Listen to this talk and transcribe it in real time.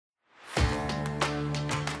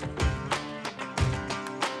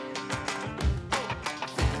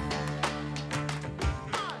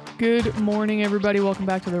Good morning, everybody. Welcome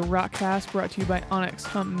back to the Rockcast, brought to you by Onyx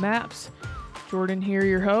Hunt Maps. Jordan here,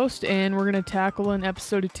 your host, and we're going to tackle an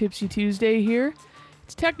episode of Tipsy Tuesday here.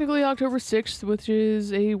 It's technically October 6th, which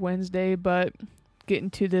is a Wednesday, but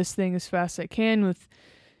getting to this thing as fast as I can with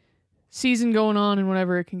season going on and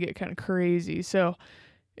whatever, it can get kind of crazy. So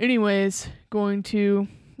anyways, going to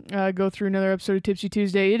go through another episode of Tipsy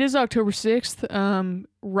Tuesday. It is October 6th.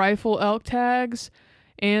 Rifle elk tags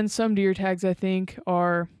and some deer tags, I think,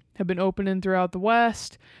 have been opening throughout the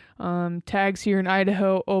West. Tags here in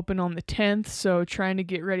Idaho open on the 10th, so trying to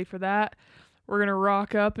get ready for that. We're going to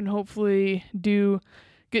rock up and hopefully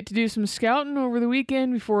get to do some scouting over the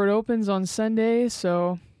weekend before it opens on Sunday.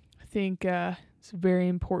 So I think it's very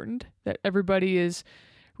important that everybody is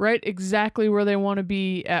right exactly where they want to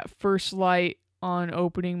be at first light on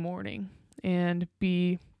opening morning, and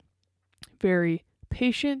be very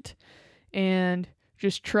patient and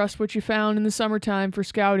just trust what you found in the summertime for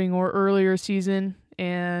scouting or earlier season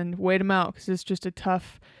and wait them out, because it's just a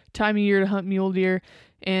tough time of year to hunt mule deer.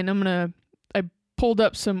 And I pulled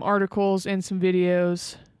up some articles and some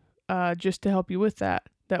videos just to help you with that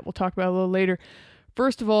we'll talk about a little later.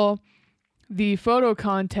 First of all, the photo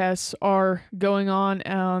contests are going on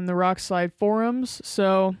the Rockslide forums.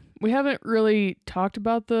 So we haven't really talked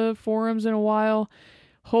about the forums in a while.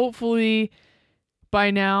 Hopefully by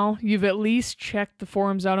now you've at least checked the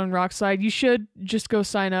forums out on Rockslide. You should just go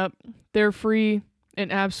sign up. They're free,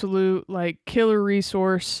 an absolute killer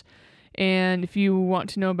resource. And if you want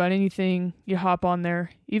to know about anything, you hop on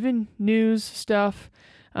there, even news stuff.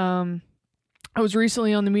 I was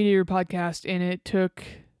recently on the Meteor podcast, and it took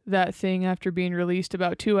that thing after being released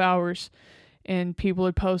about 2 hours, and people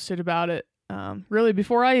had posted about it really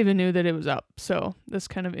before I even knew that it was up. So that's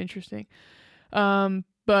kind of interesting.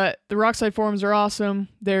 But the Rockslide forums are awesome.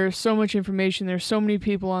 There's so much information. There's so many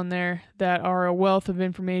people on there that are a wealth of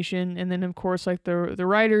information. And then, of course, the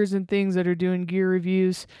writers and things that are doing gear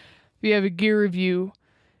reviews. If you have a gear review,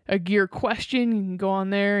 a gear question, you can go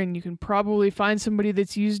on there and you can probably find somebody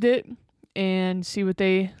that's used it and see what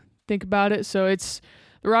they think about it. So the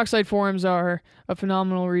Rockslide forums are a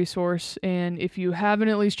phenomenal resource. And if you haven't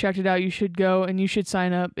at least checked it out, you should go and you should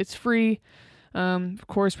sign up. It's free. Of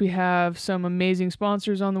course, we have some amazing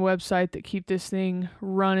sponsors on the website that keep this thing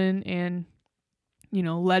running and,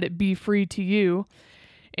 let it be free to you.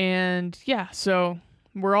 And yeah, so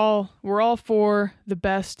we're all for the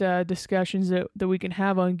best discussions that we can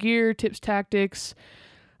have on gear, tips, tactics,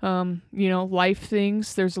 life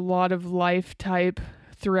things. There's a lot of life type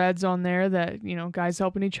threads on there that, guys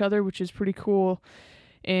helping each other, which is pretty cool.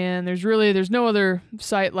 And there's no other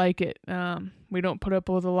site like it. We don't put up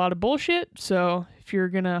with a lot of bullshit, so if you're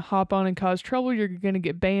going to hop on and cause trouble, you're going to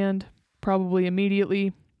get banned probably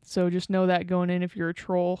immediately. So just know that going in if you're a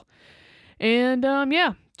troll. And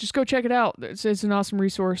just go check it out. It's an awesome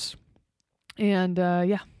resource. And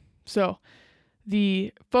so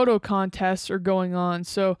the photo contests are going on.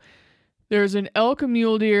 So there's an elk, a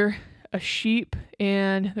mule deer, a sheep,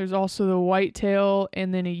 and there's also the whitetail,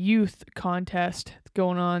 and then a youth contest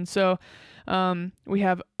going on. So we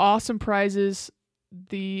have awesome prizes.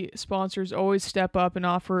 The sponsors always step up and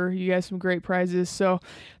offer you guys some great prizes. So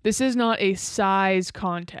this is not a size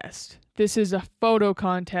contest. This is a photo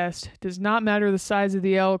contest. It does not matter the size of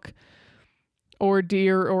the elk or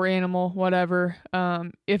deer or animal, whatever.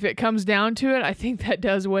 If it comes down to it, I think that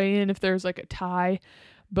does weigh in if there's a tie,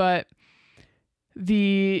 but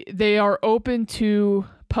they are open to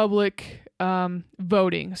public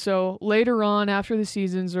voting. So later on, after the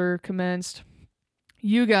seasons are commenced,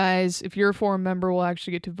 you guys, if you're a forum member, will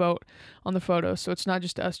actually get to vote on the photo. So it's not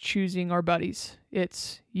just us choosing our buddies.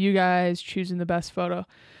 It's you guys choosing the best photo.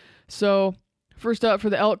 So first up for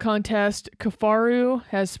the elk contest, Kifaru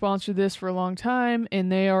has sponsored this for a long time,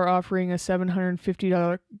 and they are offering a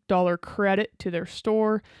 $750 credit to their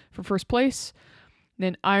store for first place.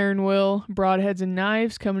 Then Iron Will Broadheads and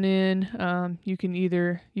Knives coming in. You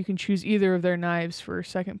can choose either of their knives for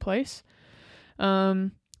second place.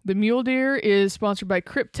 The mule deer is sponsored by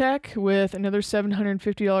Cryptek with another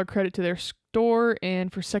 $750 credit to their store,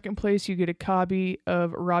 and for second place you get a copy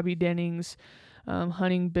of Robbie Denning's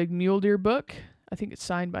Hunting Big Mule Deer book. I think it's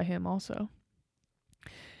signed by him also.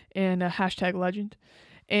 And hashtag legend.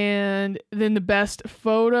 And then the best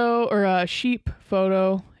photo or sheep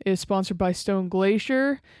photo is sponsored by Stone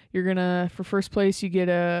Glacier. For first place, you get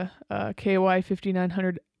a KY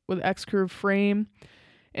 5900 with X-Curve frame.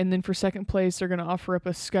 And then for second place, they're going to offer up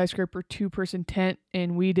a Skyscraper 2-person tent.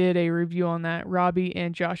 And we did a review on that. Robbie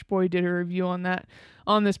and Josh Boyd did a review on that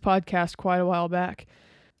on this podcast quite a while back.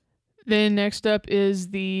 Then next up is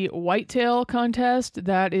the whitetail contest.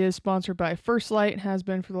 That is sponsored by First Light and has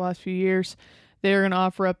been for the last few years. They're going to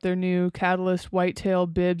offer up their new Catalyst whitetail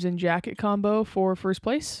bibs and jacket combo for first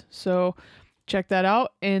place. So check that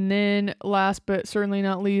out. And then last but certainly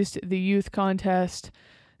not least, the youth contest.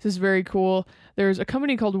 This is very cool. There's a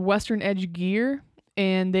company called Western Edge Gear,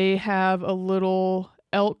 and they have a little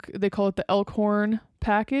elk, they call it the elk horn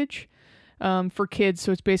package. For kids,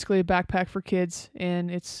 so it's basically a backpack for kids, and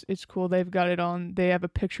it's cool. They've got it on. They have a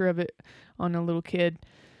picture of it on a little kid,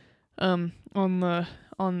 on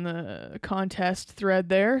the contest thread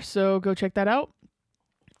there. So go check that out.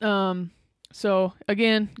 So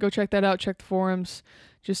again, go check that out. Check the forums.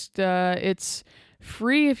 Just it's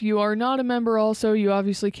free if you are not a member. Also, you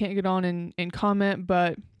obviously can't get on and comment,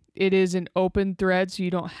 but it is an open thread, so you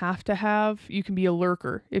don't have to have. You can be a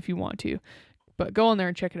lurker if you want to. But go on there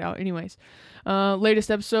and check it out. Anyways, latest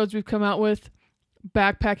episodes we've come out with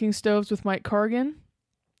backpacking stoves with Mike Cargan.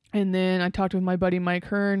 And then I talked with my buddy Mike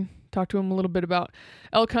Hearn, talked to him a little bit about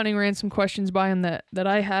elk hunting, ran some questions by him that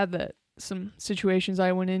I had, that some situations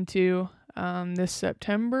I went into this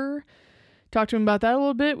September. Talked to him about that a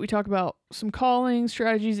little bit. We talked about some calling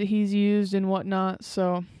strategies that he's used and whatnot.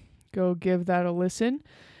 So go give that a listen.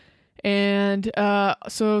 And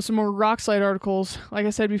so some more Rockslide articles. Like I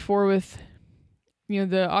said before, with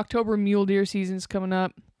the October mule deer season's coming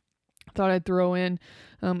up, thought I'd throw in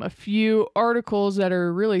a few articles that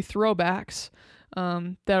are really throwbacks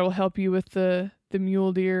that'll help you with the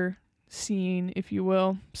mule deer scene, if you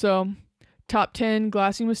will. So, top 10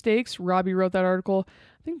 glassing mistakes. Robbie wrote that article,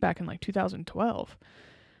 I think back in like 2012.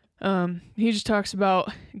 He just talks about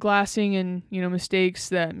glassing and, mistakes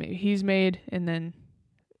that maybe he's made and then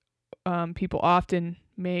people often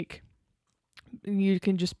make. You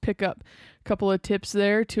can just pick up a couple of tips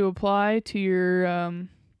there to apply to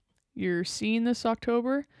your scene this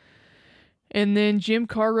October. And then Jim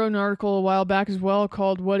Carr wrote an article a while back as well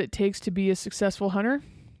called What It Takes to Be a Successful Hunter.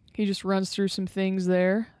 He just runs through some things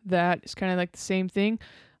there that is kind of like the same thing.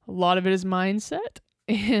 A lot of it is mindset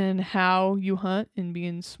and how you hunt and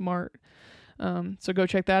being smart. So go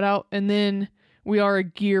check that out. And then we are a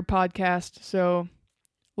gear podcast. So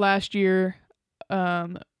last year,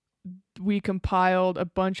 we compiled a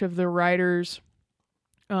bunch of the writers'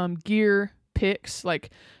 gear picks, like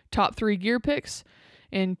top 3 gear picks,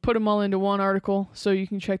 and put them all into one article. So you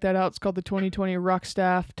can check that out. It's called the 2020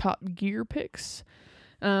 Rockstaff Top Gear Picks.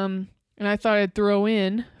 And I thought I'd throw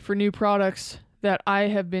in for new products that I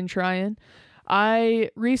have been trying.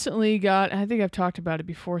 I recently got, I think I've talked about it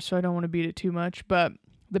before, so I don't want to beat it too much, but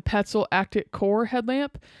the Petzl Actic Core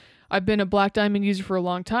headlamp. I've been a Black Diamond user for a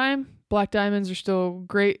long time. Black Diamonds are still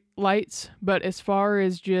great lights, but as far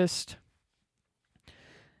as just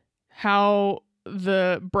how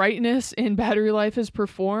the brightness and battery life has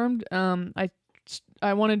performed, I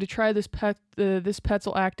wanted to try this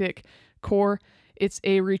Petzl Actic Core. It's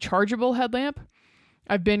a rechargeable headlamp.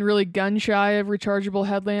 I've been really gun shy of rechargeable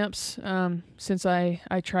headlamps since I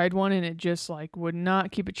tried one, and it just would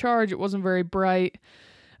not keep a charge. It wasn't very bright.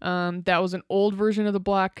 That was an old version of the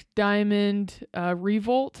Black Diamond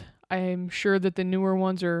Revolt. I'm sure that the newer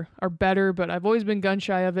ones are better, but I've always been gun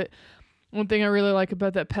shy of it. One thing I really like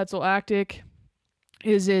about that Petzl Actic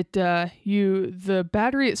is the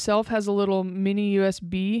battery itself has a little mini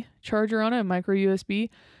USB charger on it, a micro USB.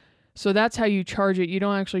 So that's how you charge it. You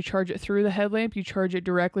don't actually charge it through the headlamp. You charge it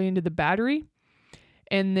directly into the battery.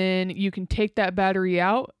 And then you can take that battery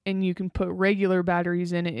out and you can put regular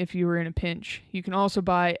batteries in it if you were in a pinch. You can also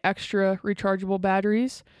buy extra rechargeable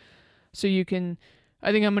batteries. So you can,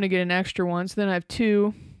 I think I'm going to get an extra one. So then I have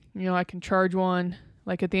 2. I can charge one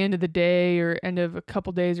like at the end of the day or end of a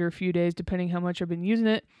couple days or a few days, depending how much I've been using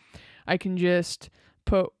it. I can just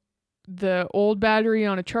put the old battery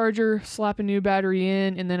on a charger, slap a new battery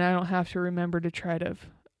in, and then I don't have to remember to try to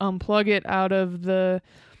unplug it out of the,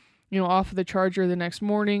 off of the charger the next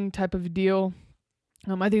morning type of deal.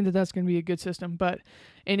 I think that that's going to be a good system,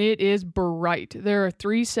 and it is bright. There are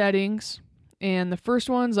 3 settings, and the first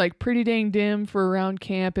one's pretty dang dim for around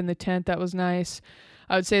camp in the tent. That was nice.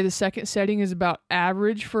 I would say the second setting is about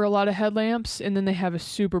average for a lot of headlamps, and then they have a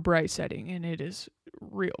super bright setting, and it is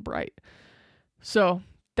real bright. So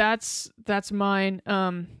that's mine.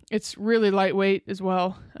 It's really lightweight as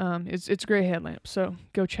well. It's a great headlamp, so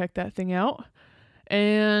go check that thing out.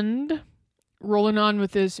 And rolling on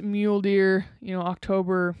with this mule deer,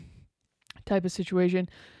 October type of situation.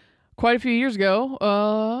 Quite a few years ago,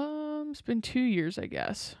 it's been 2 years, I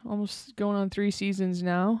guess, almost going on 3 seasons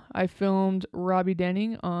now. I filmed Robbie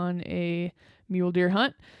Denning on a mule deer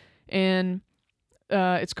hunt, and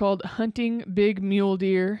it's called Hunting Big Mule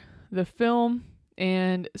Deer. The film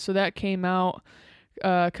And so that came out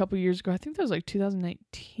a couple years ago. I think that was like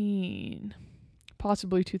 2019,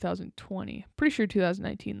 possibly 2020. Pretty sure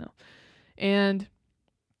 2019 though. And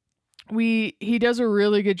he does a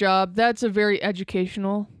really good job. That's a very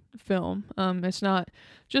educational film. It's not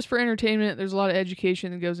just for entertainment. There's a lot of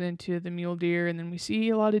education that goes into the mule deer, and then we see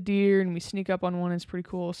a lot of deer and we sneak up on one. It's pretty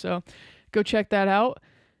cool. So go check that out.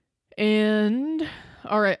 And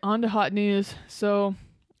all right, on to hot news. So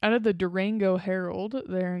out of the Durango Herald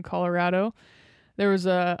there in Colorado, there was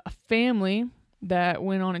a family that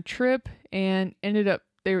went on a trip and ended up,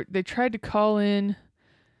 they tried to call in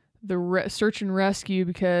the search and rescue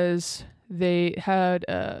because they had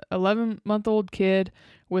a 11-month-old kid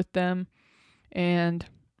with them, and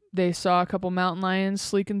they saw a couple mountain lions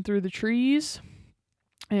sleeking through the trees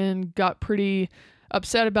and got pretty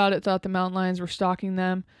upset about it, thought the mountain lions were stalking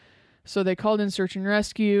them. So they called in search and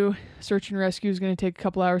rescue. Search and rescue is going to take a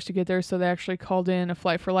couple hours to get there, so they actually called in a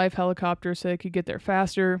Flight for Life helicopter so they could get there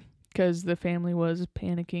faster because the family was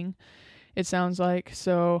panicking, it sounds like.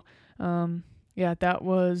 So, yeah, that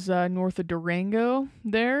was north of Durango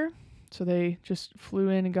there. So they just flew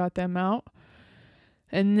in and got them out.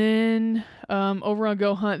 And then over on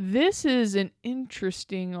Go Hunt, this is an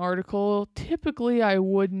interesting article. Typically, I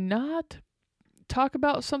would not talk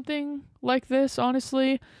about something like this,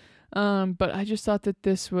 honestly. But I just thought that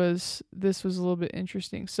this was a little bit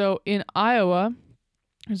interesting. So in Iowa,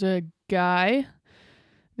 there's a guy.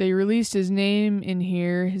 They released his name in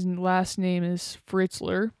here. His last name is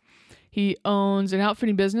Fritzler. He owns an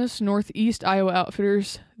outfitting business, Northeast Iowa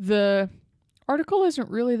Outfitters. The article isn't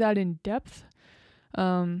really that in depth,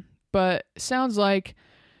 but sounds like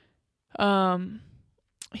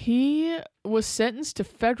he was sentenced to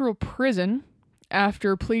federal prison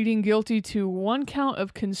after pleading guilty to one count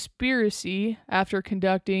of conspiracy after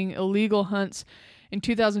conducting illegal hunts in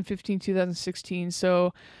 2015-2016.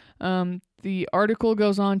 So the article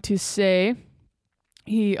goes on to say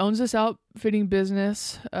he owns this outfitting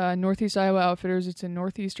business, Northeast Iowa Outfitters. It's in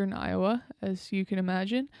northeastern Iowa, as you can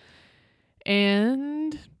imagine.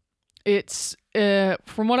 And it's,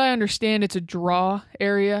 from what I understand, it's a draw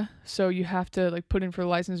area. So you have to put in for the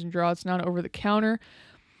license and draw. It's not over the counter.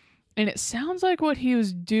 And it sounds like what he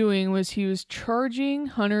was doing was he was charging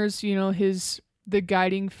hunters, the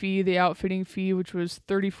guiding fee, the outfitting fee, which was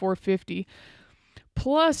 $34.50.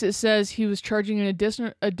 Plus, it says he was charging an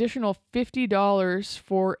additional $50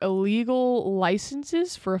 for illegal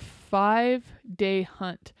licenses for a 5-day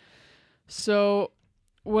hunt. So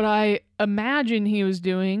what I imagine he was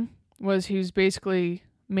doing was he was basically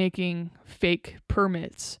making fake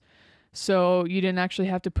permits. So you didn't actually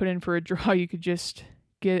have to put in for a draw. You could just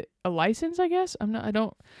get a license, I guess.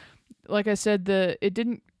 Like I said,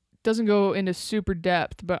 doesn't go into super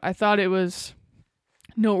depth, but I thought it was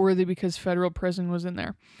noteworthy because federal prison was in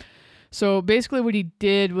there. So basically what he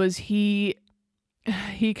did was he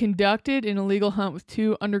conducted an illegal hunt with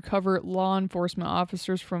 2 undercover law enforcement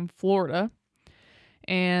officers from Florida.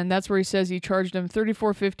 And that's where he says he charged them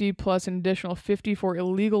 $34.50 plus an additional $50 for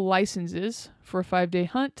illegal licenses for a 5-day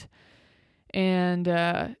hunt.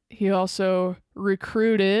 And he also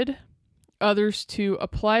recruited others to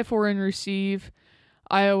apply for and receive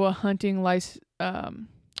Iowa hunting licenses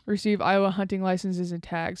and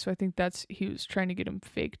tags. So I think he was trying to get them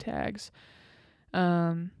fake tags.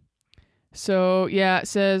 So yeah, it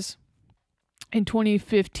says in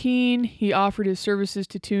 2015, he offered his services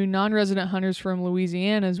to 2 non-resident hunters from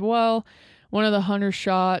Louisiana as well. One of the hunters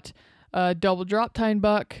shot a double drop tine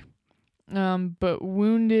buck, but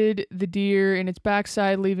wounded the deer in its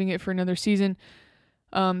backside, leaving it for another season.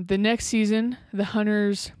 The next season, the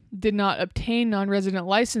hunters did not obtain non-resident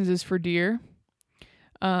licenses for deer,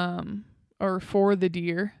 or for the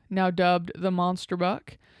deer, now dubbed the monster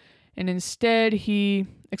buck. And instead, he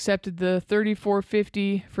accepted the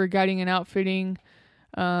 $34.50 for guiding and outfitting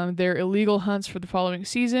their illegal hunts for the following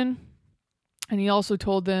season. And he also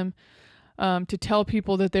told them to tell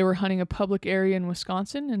people that they were hunting a public area in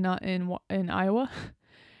Wisconsin and not in Iowa.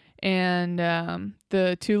 And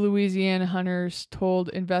the 2 Louisiana hunters told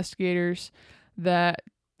investigators that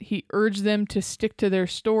he urged them to stick to their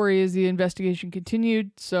story as the investigation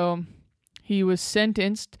continued. So he was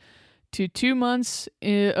sentenced to 2 months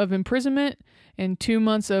of imprisonment and 2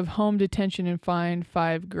 months of home detention and fined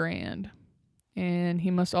 $5,000. And he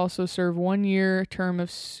must also serve 1 year term of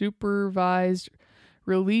supervised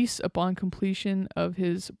release upon completion of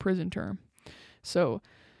his prison term. So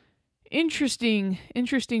interesting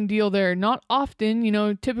deal there. Not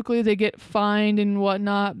often, typically they get fined and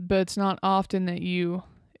whatnot, but it's not often that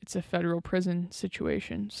it's a federal prison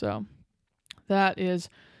situation. So that is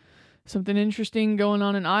something interesting going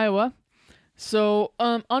on in Iowa. So,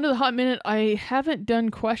 onto the hot minute. I haven't done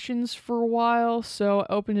questions for a while, so I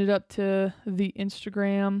opened it up to the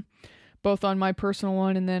Instagram, both on my personal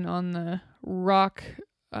one and then on the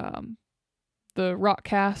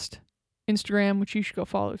Rockcast Instagram, which you should go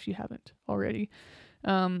follow if you haven't already.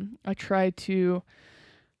 I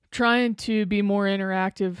trying to be more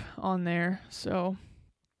interactive on there. So,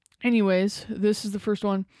 anyways, this is the first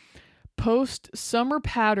one. Post summer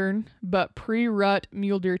pattern, but pre-rut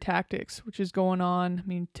mule deer tactics, which is going on. I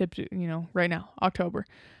mean, right now, October.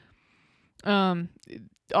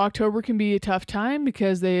 October can be a tough time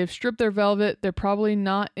because they have stripped their velvet. They're probably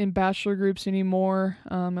not in bachelor groups anymore,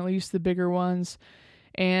 at least the bigger ones,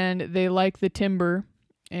 and they like the timber,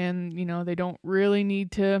 and they don't really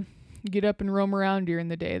need to get up and roam around during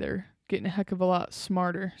the day. They're getting a heck of a lot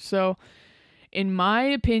smarter. So, in my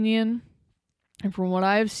opinion, and from what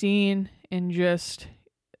I've seen and just,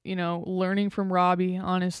 learning from Robbie,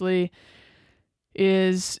 honestly,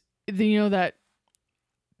 is that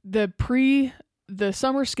the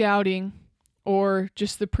summer scouting or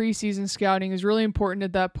just the preseason scouting is really important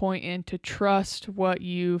at that point, and to trust what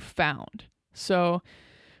you found. So,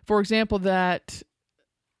 for example, that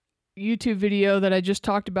YouTube video that I just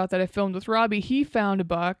talked about that I filmed with Robbie, he found a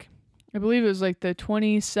buck. I believe it was like the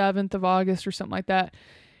 27th of August or something like that.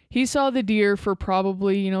 He saw the deer for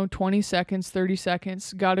probably, 20 seconds, 30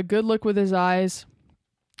 seconds, got a good look with his eyes,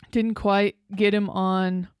 didn't quite get him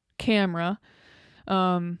on camera.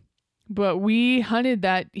 But he hunted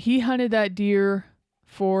that deer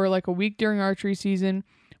for like a week during archery season.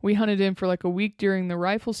 We hunted him for like a week during the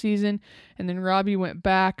rifle season. And then Robbie went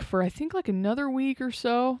back for, I think, like another week or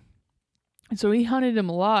so. And so he hunted him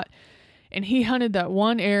a lot. And he hunted that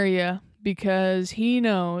one area because he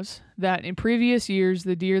knows that in previous years,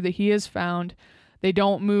 the deer that he has found, they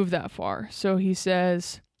don't move that far. So he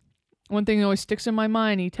says, one thing that always sticks in my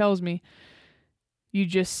mind, he tells me, you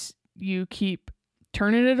keep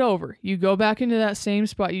turning it over. You go back into that same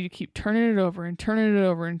spot. You keep turning it over and turning it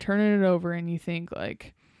over and turning it over. And you think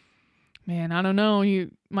like, man, I don't know.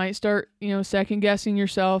 You might start, second guessing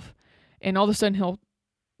yourself. And all of a sudden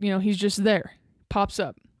he's just there. Pops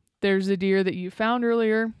up. There's the deer that you found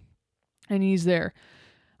earlier, and he's there.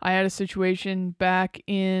 I had a situation back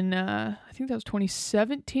in, I think that was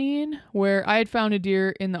 2017, where I had found a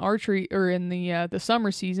deer in the archery, or in the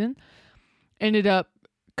summer season. Ended up,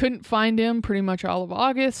 couldn't find him pretty much all of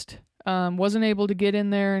August. Wasn't able to get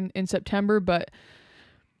in there in September, but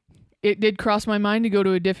it did cross my mind to go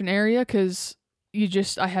to a different area because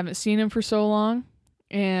I haven't seen him for so long.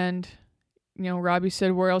 And, Robbie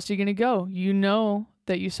said, where else are you going to go? You know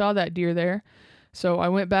that you saw that deer there. So I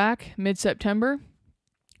went back mid-September,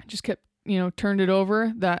 just kept, turned it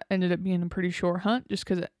over. That ended up being a pretty short hunt just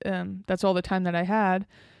because that's all the time that I had.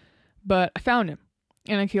 But I found him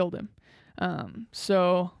and I killed him.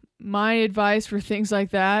 So my advice for things like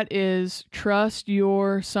that is trust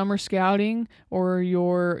your summer scouting, or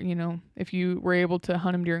if you were able to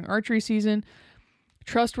hunt him during archery season,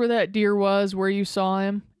 trust where that deer was, where you saw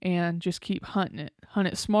him, and just keep hunting it. Hunt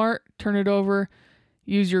it smart, turn it over,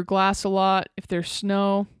 use your glass a lot. If there's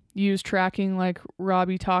snow, use tracking like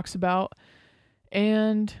Robbie talks about.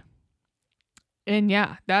 And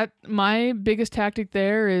yeah, that my biggest tactic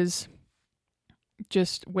there is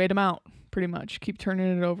just wait them out, pretty much. Keep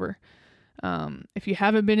turning it over. If you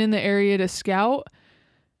haven't been in the area to scout,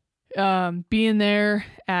 being there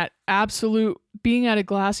being at a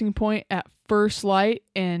glassing point at first light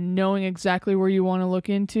and knowing exactly where you want to look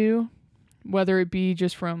into, whether it be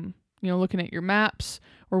just from, looking at your maps,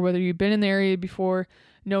 or whether you've been in the area before,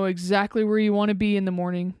 know exactly where you want to be in the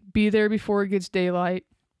morning, be there before it gets daylight,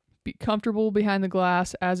 be comfortable behind the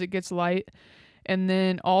glass as it gets light. And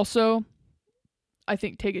then also, I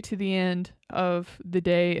think, take it to the end of the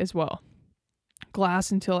day as well.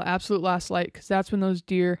 Glass until absolute last light, because that's when those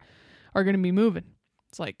deer are going to be moving.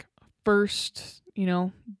 It's like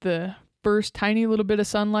the first tiny little bit of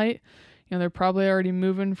sunlight. They're probably already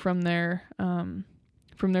moving from their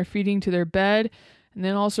feeding to their bed. And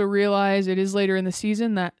then also realize it is later in the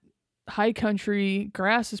season, that high country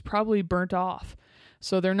grass is probably burnt off.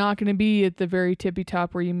 So they're not going to be at the very tippy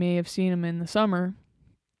top where you may have seen them in the summer.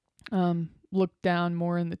 Look down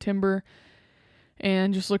more in the timber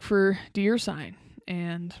and just look for deer sign.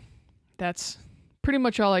 And that's pretty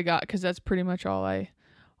much all I got, because that's pretty much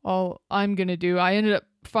all I'm going to do. I ended up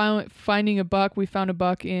finding a buck. We found a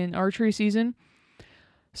buck in archery season.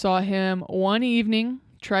 Saw him one evening,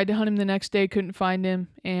 tried to hunt him the next day, couldn't find him.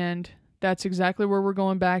 And that's exactly where we're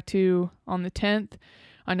going back to on the 10th.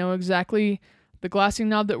 I know exactly the glassing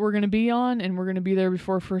knob that we're going to be on, and we're going to be there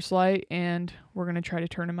before first light, and we're going to try to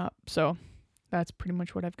turn him up. So that's pretty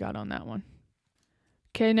much what I've got on that one.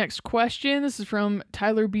 Okay, next question. This is from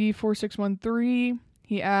Tyler B4613.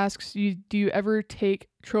 He asks, do you ever take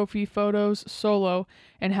trophy photos solo,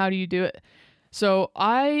 and how do you do it? So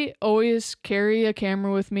I always carry a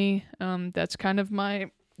camera with me. That's kind of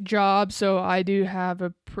my job. So I do have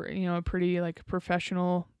a pretty like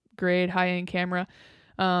professional grade high-end camera.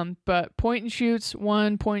 But point and shoots,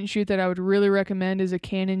 one point and shoot that I would really recommend is a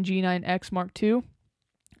Canon G9X Mark II.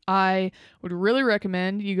 I would really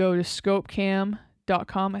recommend you go to scopecam.com.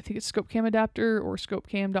 I think it's Scopecam Adapter or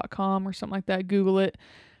scopecam.com or something like that. Google it.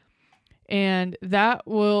 And they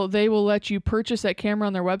will let you purchase that camera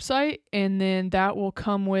on their website, and then that will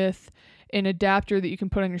come with an adapter that you can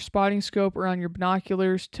put on your spotting scope or on your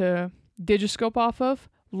binoculars to digiscope off of.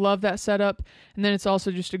 Love that setup. And then it's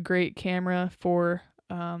also just a great camera for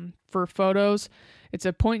photos. It's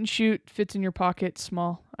a point and shoot, fits in your pocket,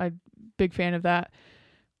 small. I'm big fan of that.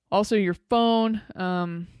 Also your phone.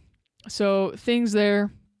 So things there.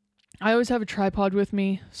 I always have a tripod with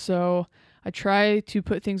me, so I try to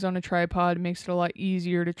put things on a tripod. It makes it a lot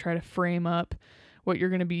easier to try to frame up what you're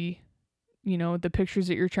going to be, the pictures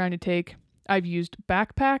that you're trying to take. I've used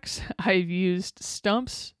backpacks. I've used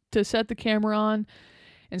stumps to set the camera on,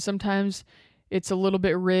 and sometimes it's a little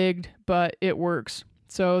bit rigged, but it works.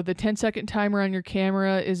 So the 10-second timer on your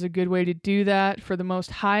camera is a good way to do that for the most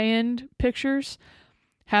high-end pictures.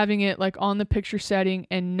 Having it like on the picture setting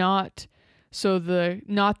and not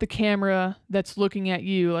the camera that's looking at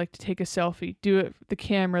you like to take a selfie. Do it the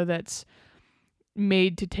camera that's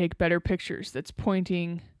made to take better pictures, that's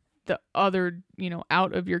pointing the other,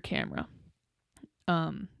 out of your camera.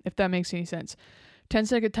 If that makes any sense.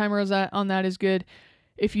 10-second timer on that is good.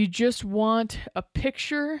 If you just want a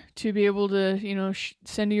picture to be able to,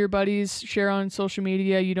 send to your buddies, share on social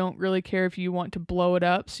media, you don't really care if you want to blow it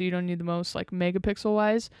up, so you don't need the most like megapixel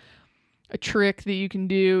wise. A trick that you can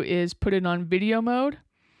do is put it on video mode,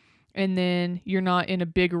 and then you're not in a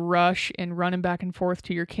big rush and running back and forth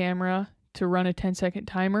to your camera to run a 10-second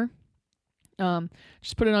timer.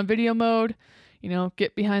 Just put it on video mode,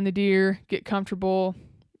 get behind the deer, get comfortable,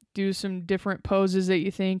 do some different poses that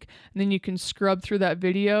you think, and then you can scrub through that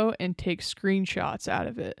video and take screenshots out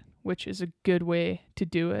of it, which is a good way to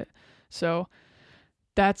do it. So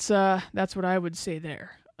that's what I would say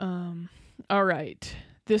there. All right.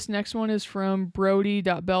 This next one is from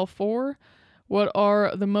Brody.Bell4. What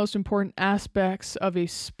are the most important aspects of a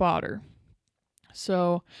spotter?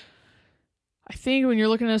 So I think when you're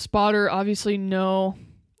looking at a spotter, obviously know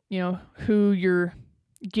who you're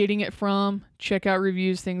getting it from, check out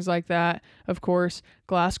reviews, things like that. Of course,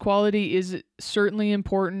 glass quality is certainly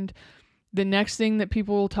important. The next thing that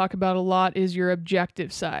people will talk about a lot is your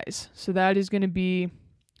objective size. So that is going to be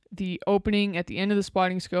the opening at the end of the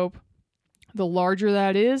spotting scope. The larger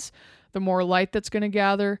that is, the more light that's going to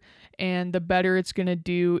gather, and the better it's going to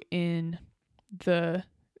do in the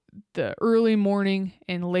early morning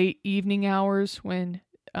and late evening hours when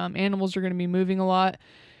animals are going to be moving a lot.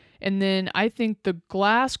 And then I think the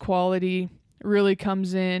glass quality really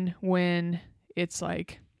comes in when it's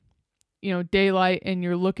like, daylight and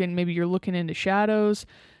you're looking into shadows,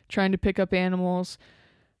 trying to pick up animals.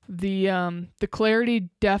 The clarity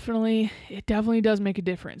definitely does make a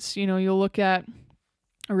difference. You'll look at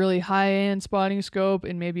a really high-end spotting scope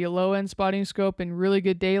and maybe a low-end spotting scope in really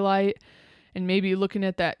good daylight, and maybe looking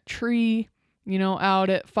at that tree,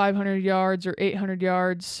 out at 500 yards or 800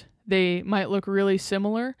 yards. They might look really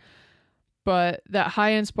similar, but that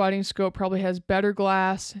high-end spotting scope probably has better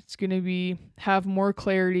glass. It's going to have more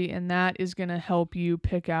clarity, and that is going to help you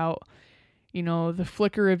pick out, the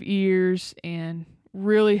flicker of ears and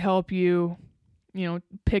really help you,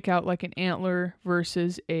 pick out like an antler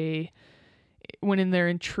versus when they're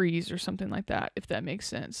in trees or something like that, if that makes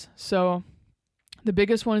sense. So the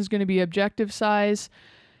biggest one is going to be objective size.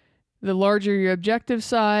 The larger your objective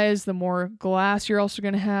size, the more glass you're also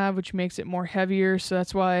going to have, which makes it more heavier. So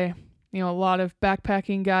that's why, a lot of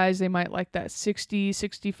backpacking guys, they might like that 60,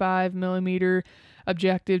 65 millimeter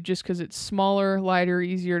objective just because it's smaller, lighter,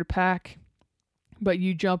 easier to pack. But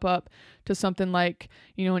you jump up to something like,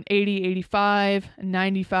 an 80, 85,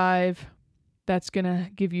 95, that's going to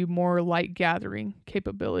give you more light gathering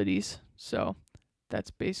capabilities. So that's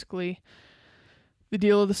basically the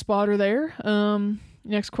deal of the spotter there.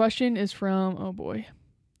 Next question is from,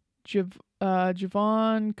 Javon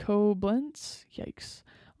Koblenz, yikes,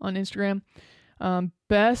 on Instagram.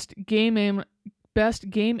 Best game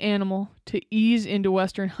animal to ease into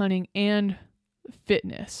Western hunting and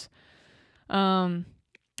fitness. On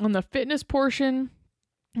the fitness portion,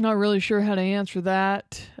 I'm not really sure how to answer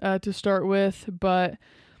that to start with, but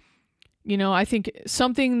I think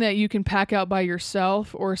something that you can pack out by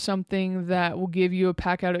yourself or something that will give you a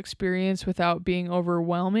pack out experience without being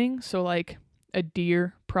overwhelming. So like a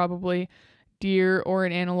deer, probably deer or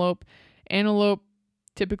an antelope. Antelope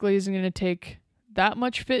typically isn't going to take that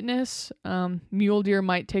much fitness. Mule deer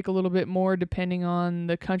might take a little bit more depending on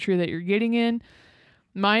the country that you're getting in.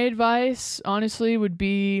 My advice, honestly, would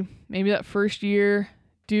be maybe that first year,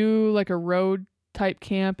 do like a road type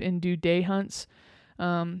camp and do day hunts.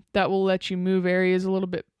 That will let you move areas a little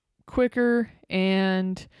bit quicker,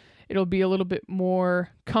 and it'll be a little bit more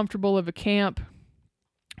comfortable of a camp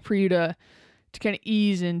for you to kind of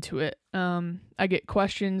ease into it. I get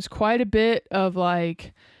questions quite a bit of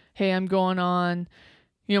like, hey, I'm going on,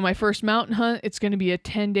 my first mountain hunt. It's going to be a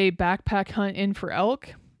 10-day backpack hunt in for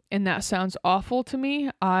elk. And that sounds awful to me.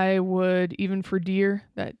 I would, even for deer,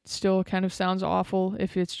 that still kind of sounds awful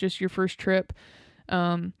if it's just your first trip.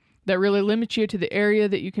 That really limits you to the area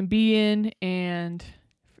that you can be in, and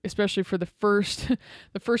especially for the first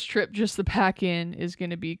trip, just the pack in is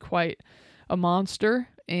going to be quite a monster.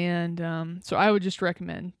 And so I would just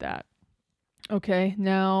recommend that. Okay,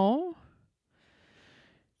 now,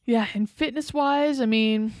 yeah, and fitness wise, I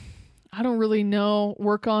mean, I don't really know.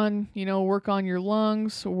 Work on your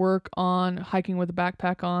lungs, work on hiking with a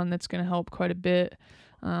backpack on. That's going to help quite a bit.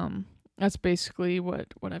 That's basically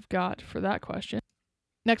what I've got for that question.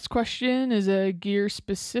 Next question is a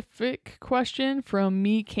gear-specific question from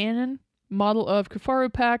Me Cannon. Model of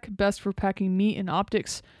Kifaru pack, best for packing meat and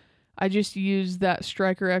optics. I just used that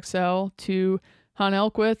Striker XL to hunt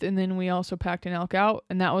elk with, and then we also packed an elk out,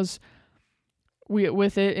 and that was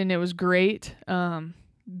with it, and it was great.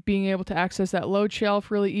 Being able to access that load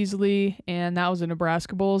shelf really easily, and that was a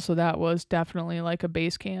Nebraska bull, so that was definitely like a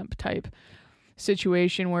base camp type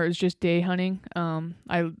situation where it's just day hunting.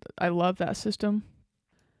 I love that system.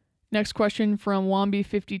 Next question from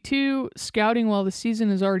Womby52. Scouting while the season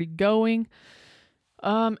is already going.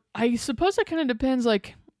 I suppose that kind of depends,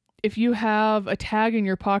 like, if you have a tag in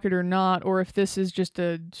your pocket or not, or if this is just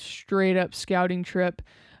a straight up scouting trip.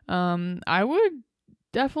 I would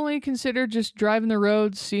definitely consider just driving the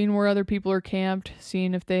roads, seeing where other people are camped,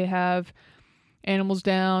 seeing if they have animals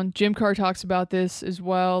down. Jim Carr talks about this as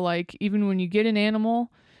well. Like, even when you get an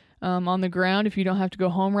animal on the ground, if you don't have to go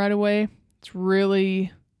home right away,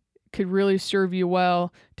 could really serve you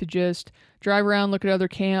well to just drive around, look at other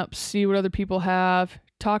camps, see what other people have,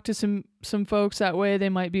 talk to some folks. That way they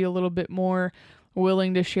might be a little bit more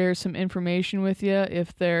willing to share some information with you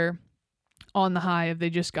if they're on the high, if they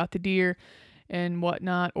just got the deer and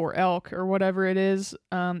whatnot, or elk or whatever it is.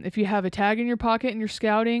 If you have a tag in your pocket and you're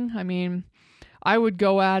scouting, I mean, I would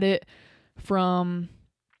go at it from,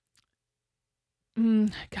 I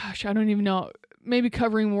don't even know, maybe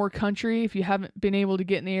covering more country if you haven't been able to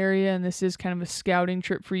get in the area and this is kind of a scouting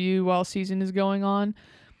trip for you while season is going on.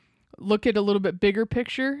 Look at a little bit bigger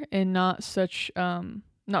picture and not such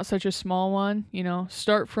a small one.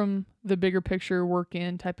 Start from the bigger picture, work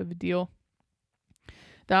in type of a deal.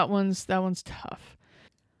 That one's tough.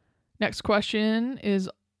 Next question is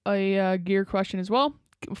a gear question as well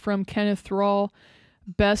from Kenneth Thrall.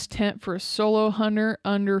 Best tent for a solo hunter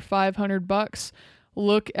under $500.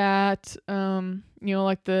 Look at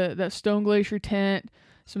like that Stone Glacier tent,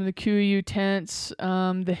 some of the QEU tents,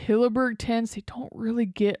 the Hilleberg tents. They don't really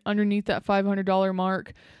get underneath that $500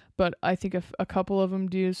 mark, but I think a couple of them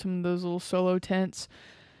do, some of those little solo tents.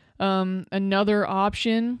 Another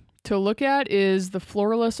option to look at is the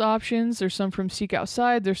floorless options. There's some from Seek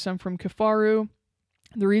Outside. There's some from Kifaru.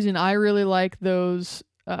 The reason I really like those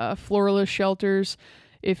floorless shelters,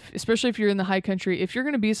 especially if you're in the high country, if you're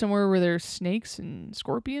going to be somewhere where there's snakes and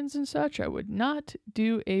scorpions and such, I would not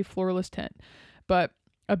do a floorless tent. But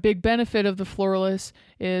a big benefit of the floorless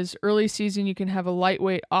is early season you can have a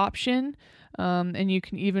lightweight option, and you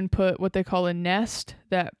can even put what they call a nest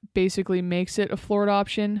that basically makes it a floored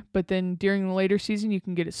option. But then during the later season you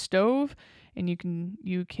can get a stove, and you can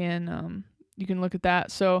look at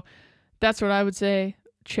that. So that's what I would say.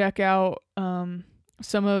 Check out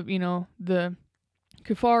some of the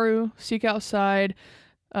Kifaru, Seek Outside.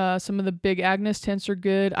 Some of the Big Agnes tents are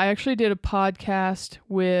good. I actually did a podcast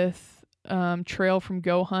with Trail from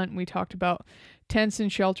Go Hunt. We talked about tents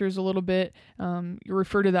and shelters a little bit. You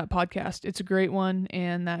refer to that podcast. It's a great one,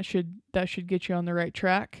 and that should get you on the right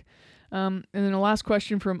track. And then the last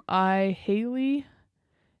question from Haley.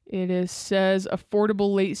 Says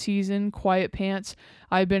affordable late season quiet pants.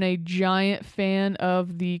 I've been a giant fan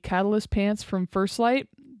of the Catalyst pants from First Light.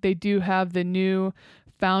 They do have the new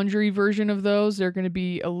Foundry version of those. They're going to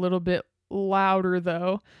be a little bit louder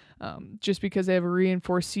though, just because they have a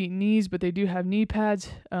reinforced seat and knees, but they do have knee pads.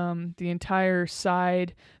 The entire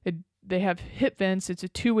side, they have hip vents. It's a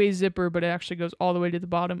 2-way zipper, but it actually goes all the way to the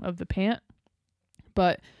bottom of the pant.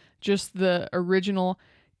 But just the original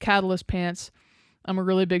Catalyst pants, I'm a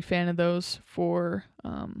really big fan of those for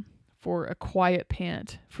a quiet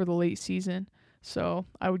pant for the late season. So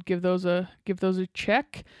I would give those a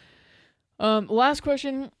check. Last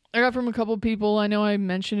question I got from a couple of people. I know I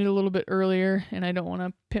mentioned it a little bit earlier, and I don't want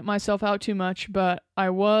to pimp myself out too much, but I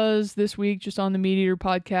was this week just on the Meat Eater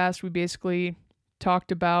podcast. We basically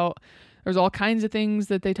talked about, there's all kinds of things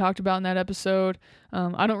that they talked about in that episode.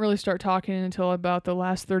 I don't really start talking until about the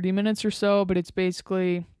last 30 minutes or so, but it's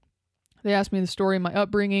basically, they asked me the story of my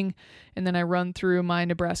upbringing, and then I run through my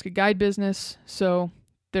Nebraska guide business. So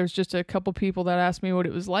there's just a couple people that asked me what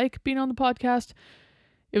it was like being on the podcast.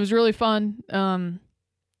 It was really fun.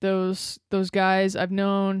 Those guys, I've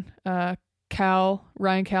known Ryan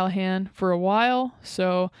Callahan for a while,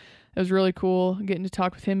 so it was really cool getting to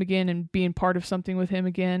talk with him again and being part of something with him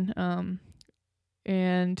again.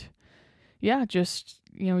 And yeah, just,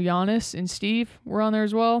 Giannis and Steve were on there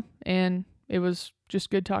as well, and it was just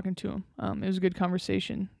good talking to him. It was a good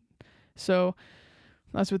conversation. So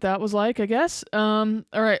that's what that was like, I guess. All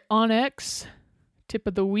right, OnX, tip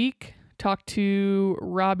of the week. Talked to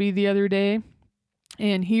Robbie the other day,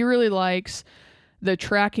 and he really likes the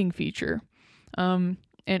tracking feature.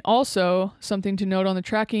 And also, something to note on the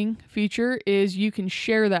tracking feature is you can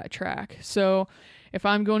share that track. So if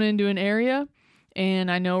I'm going into an area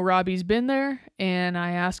and I know Robbie's been there, and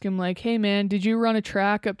I ask him like, hey man, did you run a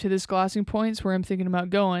track up to this glassing points where I'm thinking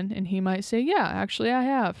about going? And he might say, yeah, actually I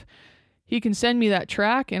have. He can send me that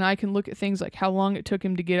track, and I can look at things like how long it took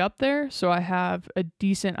him to get up there, so I have a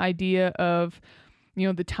decent idea of,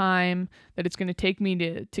 the time that it's going to take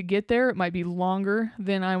me to get there. It might be longer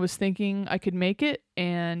than I was thinking I could make it,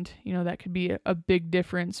 and, that could be a big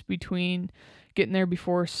difference between getting there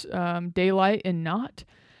before daylight and not.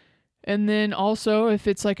 And then also, if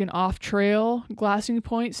it's like an off-trail glassing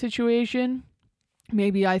point situation,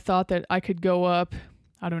 maybe I thought that I could go up,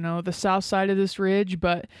 I don't know, the south side of this ridge,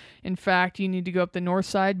 but in fact, you need to go up the north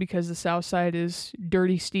side because the south side is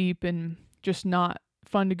dirty steep and just not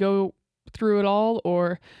fun to go through at all.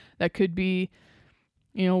 Or that could be,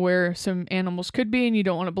 where some animals could be and you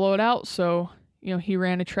don't want to blow it out. So, he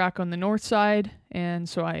ran a track on the north side, and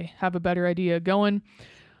so I have a better idea going.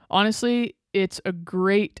 Honestly, it's a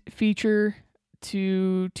great feature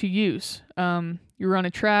to use. You run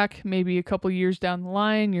a track, maybe a couple years down the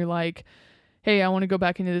line, you're like, hey, I want to go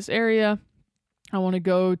back into this area. I want to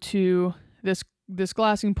go to this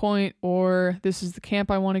glassing point, or this is the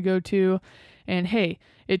camp I want to go to. And hey,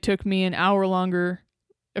 it took me an hour longer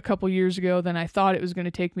a couple years ago than I thought it was going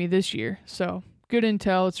to take me this year. So good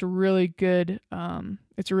intel. It's a really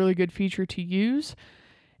good feature to use.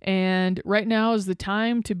 And right now is the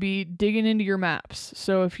time to be digging into your maps.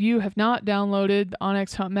 So if you have not downloaded the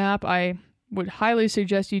OnX Hunt Map, I would highly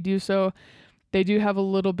suggest you do so. They do have a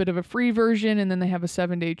little bit of a free version, and then they have a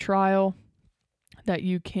 7-day trial that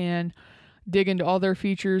you can dig into all their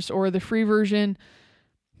features. Or the free version,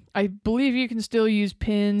 I believe you can still use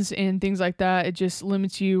pins and things like that. It just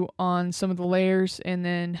limits you on some of the layers and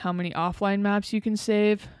then how many offline maps you can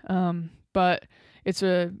save. But it's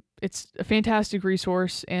a fantastic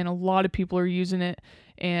resource, and a lot of people are using it.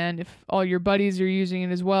 And if all your buddies are using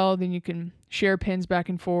it as well, then you can share pins back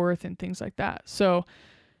and forth and things like that. So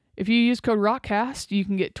if you use code ROCKCAST, you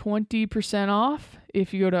can get 20% off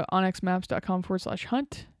if you go to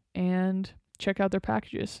onxmaps.com/hunt and check out their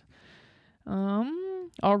packages.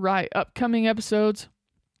 All right, upcoming episodes.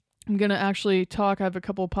 I'm going to actually talk. I have a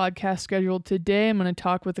couple of podcasts scheduled today. I'm going to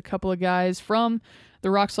talk with a couple of guys from the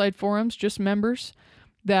Rockslide forums, just members,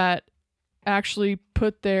 that actually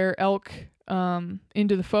put their elk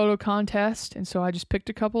into the photo contest. And so I just picked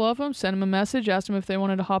a couple of them, sent them a message, asked them if they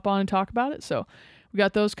wanted to hop on and talk about it. So we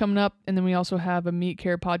got those coming up, and then we also have a Meat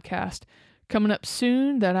Care podcast coming up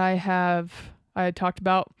soon that I had talked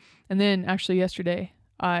about. And then actually yesterday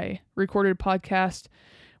I recorded a podcast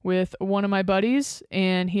with one of my buddies,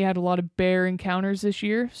 and he had a lot of bear encounters this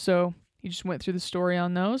year, so he just went through the story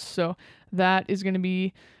on those. So that is going to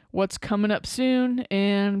be what's coming up soon,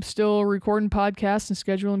 and I'm still recording podcasts and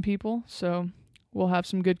scheduling people, so we'll have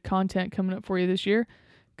some good content coming up for you this year.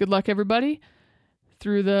 Good luck, everybody.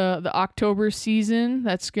 Through the October season,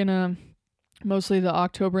 that's gonna, mostly the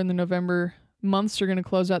October and the November months are gonna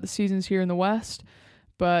close out the seasons here in the West,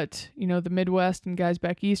 but the Midwest and guys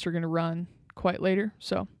back East are gonna run quite later.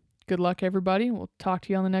 So good luck, everybody. We'll talk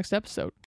to you on the next episode.